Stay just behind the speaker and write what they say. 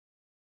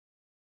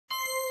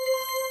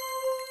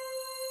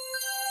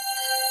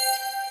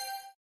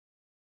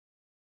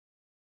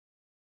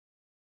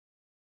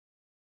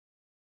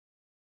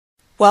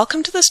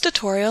Welcome to this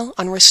tutorial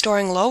on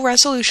restoring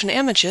low-resolution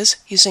images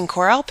using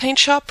Corel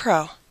PaintShop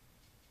Pro.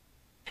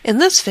 In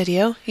this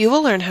video, you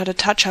will learn how to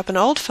touch up an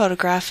old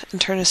photograph and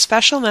turn a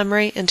special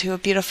memory into a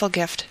beautiful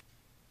gift.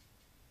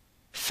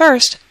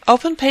 First,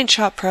 open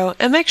PaintShop Pro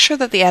and make sure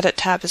that the Edit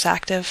tab is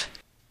active.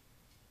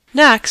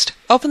 Next,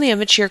 open the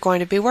image you're going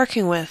to be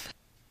working with.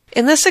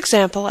 In this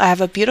example, I have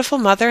a beautiful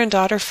mother and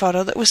daughter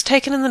photo that was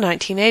taken in the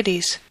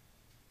 1980s.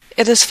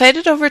 It has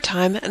faded over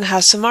time and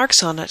has some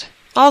marks on it.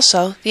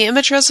 Also, the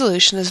image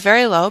resolution is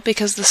very low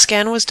because the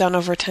scan was done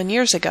over 10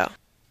 years ago.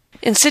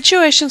 In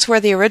situations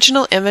where the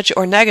original image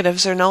or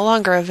negatives are no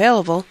longer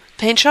available,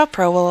 PaintShop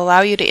Pro will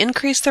allow you to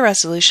increase the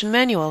resolution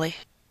manually.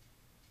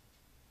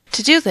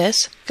 To do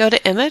this, go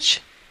to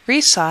Image,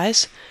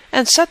 Resize,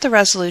 and set the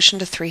resolution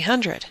to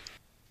 300.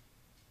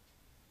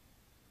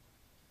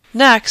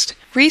 Next,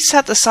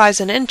 reset the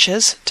size in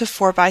inches to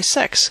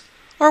 4:6,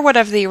 or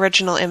whatever the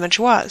original image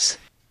was.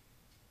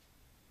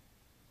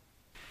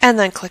 And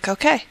then click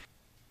OK.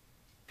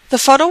 The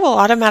photo will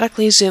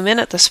automatically zoom in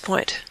at this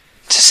point.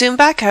 To zoom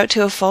back out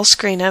to a full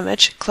screen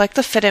image, click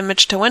the Fit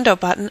Image to Window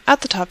button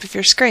at the top of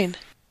your screen.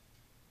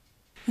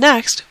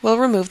 Next, we'll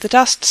remove the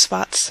dust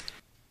spots.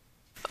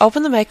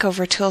 Open the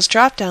Makeover Tools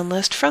drop-down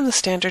list from the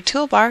standard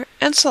toolbar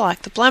and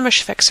select the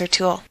Blemish Fixer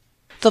tool.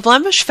 The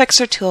Blemish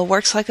Fixer tool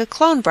works like a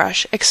clone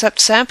brush, except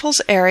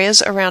samples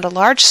areas around a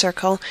large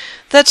circle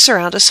that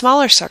surround a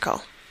smaller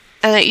circle,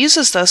 and it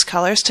uses those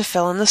colors to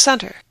fill in the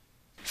center.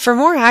 For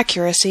more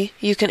accuracy,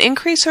 you can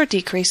increase or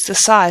decrease the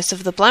size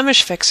of the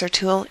Blemish Fixer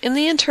tool in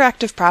the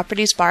Interactive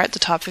Properties bar at the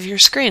top of your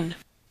screen.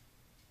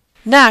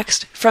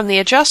 Next, from the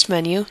Adjust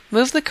menu,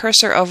 move the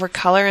cursor over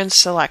Color and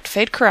select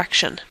Fade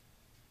Correction.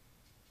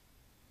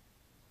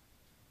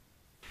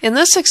 In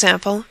this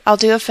example, I'll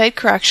do a fade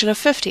correction of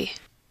 50.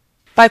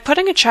 By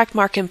putting a check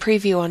mark in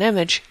Preview on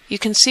Image, you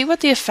can see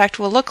what the effect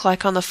will look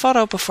like on the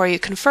photo before you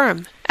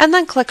confirm, and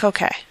then click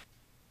OK.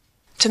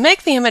 To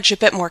make the image a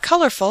bit more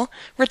colorful,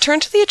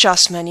 return to the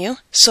Adjust menu,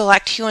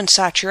 select Hue and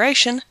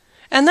Saturation,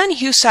 and then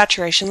Hue,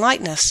 Saturation,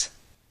 Lightness.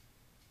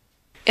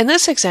 In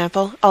this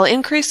example, I'll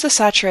increase the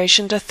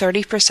saturation to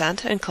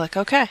 30% and click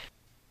OK.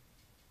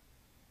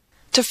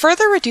 To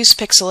further reduce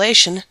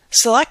pixelation,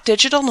 select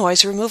Digital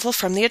Noise Removal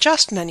from the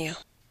Adjust menu.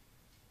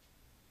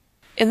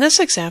 In this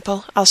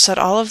example, I'll set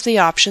all of the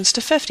options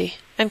to 50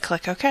 and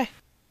click OK.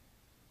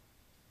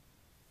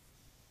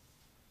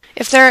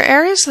 If there are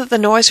areas that the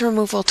noise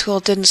removal tool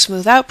didn't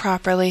smooth out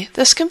properly,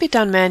 this can be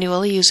done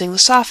manually using the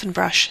Soften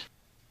brush.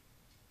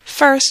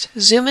 First,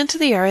 zoom into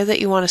the area that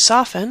you want to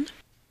soften.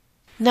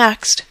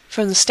 Next,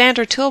 from the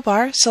standard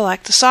toolbar,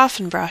 select the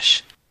Soften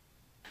brush.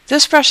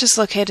 This brush is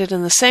located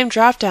in the same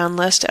drop-down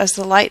list as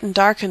the Light and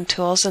Darken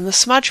tools and the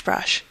Smudge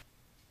brush.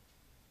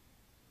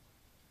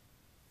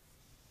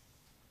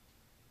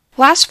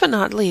 Last but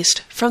not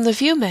least, from the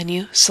View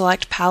menu,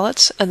 select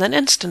Palettes and then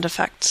Instant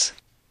Effects.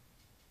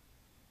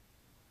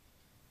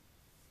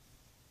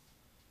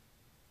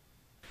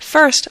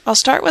 First, I'll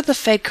start with the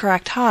Fade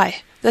Correct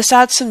High. This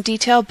adds some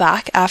detail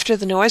back after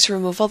the noise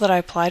removal that I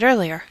applied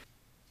earlier.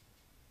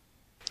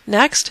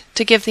 Next,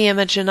 to give the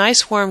image a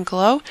nice warm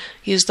glow,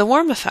 use the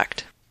Warm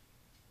effect.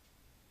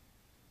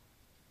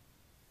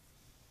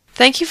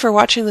 Thank you for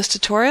watching this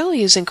tutorial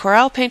using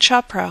Corel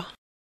PaintShop Pro.